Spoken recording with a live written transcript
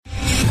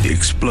The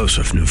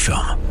explosive new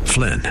film,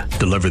 Flynn,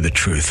 Deliver the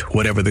Truth,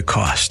 Whatever the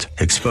Cost,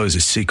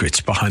 exposes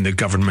secrets behind the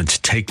government's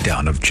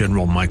takedown of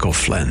General Michael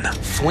Flynn.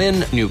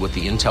 Flynn knew what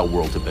the intel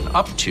world had been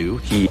up to.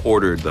 He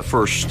ordered the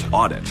first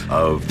audit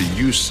of the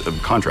use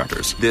of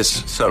contractors.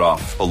 This set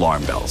off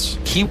alarm bells.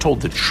 He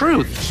told the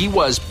truth. He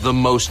was the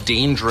most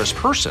dangerous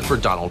person for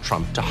Donald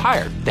Trump to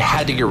hire. They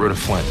had to get rid of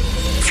Flynn.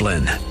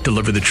 Flynn,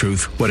 Deliver the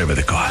Truth, Whatever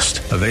the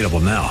Cost. Available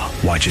now.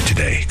 Watch it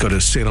today. Go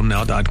to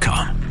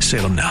salemnow.com.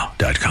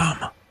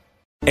 salemnow.com.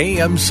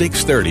 AM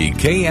 630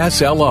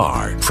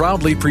 KSLR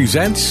proudly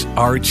presents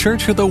our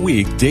Church of the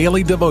Week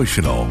Daily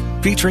Devotional,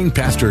 featuring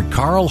Pastor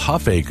Carl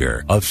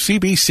Huffaker of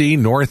Cbc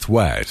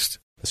Northwest.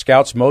 The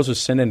scouts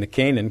Moses sent into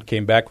Canaan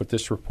came back with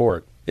this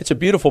report. It's a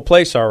beautiful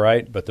place, all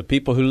right, but the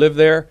people who live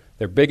there,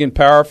 they're big and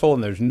powerful,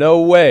 and there's no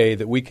way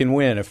that we can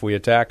win if we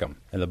attack them.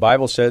 And the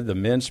Bible said the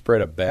men spread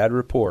a bad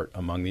report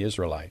among the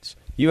Israelites.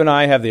 You and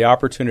I have the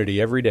opportunity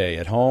every day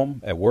at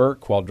home, at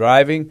work, while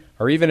driving,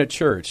 or even at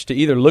church to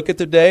either look at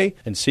the day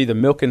and see the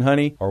milk and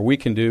honey, or we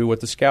can do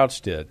what the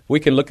scouts did. We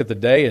can look at the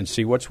day and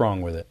see what's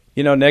wrong with it.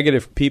 You know,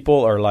 negative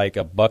people are like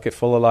a bucket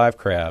full of live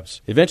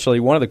crabs.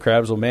 Eventually, one of the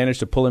crabs will manage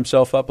to pull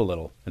himself up a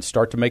little and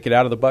start to make it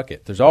out of the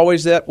bucket. There's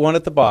always that one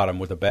at the bottom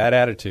with a bad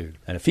attitude.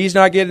 And if he's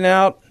not getting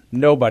out,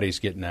 nobody's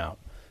getting out.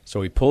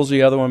 So he pulls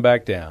the other one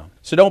back down.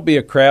 So don't be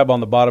a crab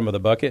on the bottom of the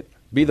bucket.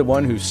 Be the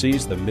one who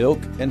sees the milk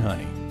and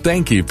honey.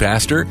 Thank you,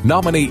 Pastor.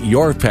 Nominate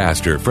your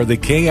pastor for the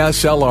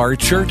KSLR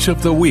Church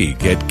of the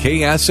Week at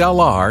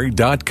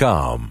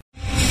KSLR.com.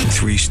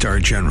 Three-star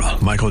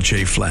General Michael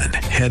J. Flynn,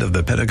 head of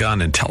the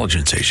Pentagon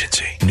Intelligence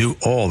Agency, knew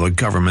all the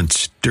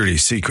government's dirty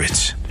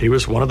secrets. He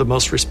was one of the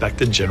most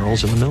respected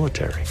generals in the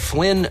military.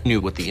 Flynn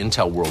knew what the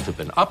intel world had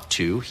been up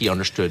to. He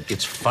understood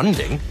its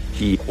funding.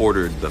 He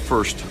ordered the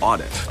first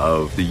audit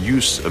of the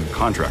use of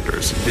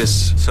contractors.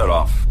 This set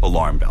off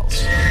alarm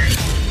bells.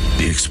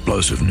 The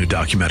explosive new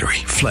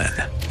documentary, Flynn,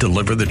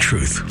 Deliver the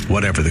Truth,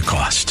 Whatever the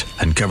Cost,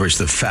 uncovers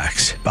the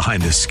facts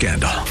behind this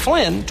scandal.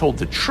 Flynn told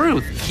the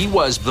truth. He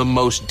was the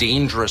most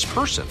dangerous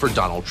person for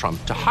Donald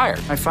Trump to hire.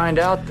 I find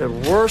out the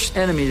worst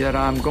enemy that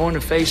I'm going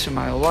to face in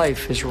my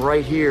life is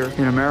right here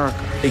in America.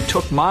 They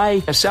took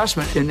my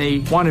assessment and they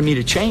wanted me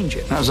to change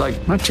it. And I was like,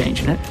 I'm not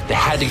changing it. They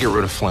had to get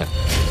rid of Flynn.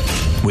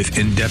 With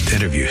in-depth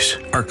interviews,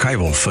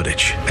 archival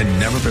footage, and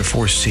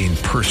never-before-seen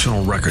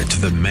personal records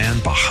of the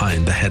man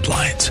behind the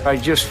headlines. I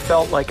just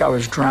felt like I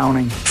was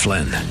drowning.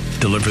 Flynn,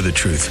 Deliver the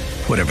Truth,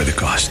 Whatever the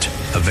Cost.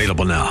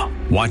 Available now.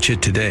 Watch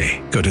it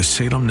today. Go to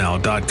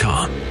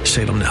salemnow.com.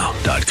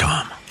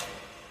 salemnow.com.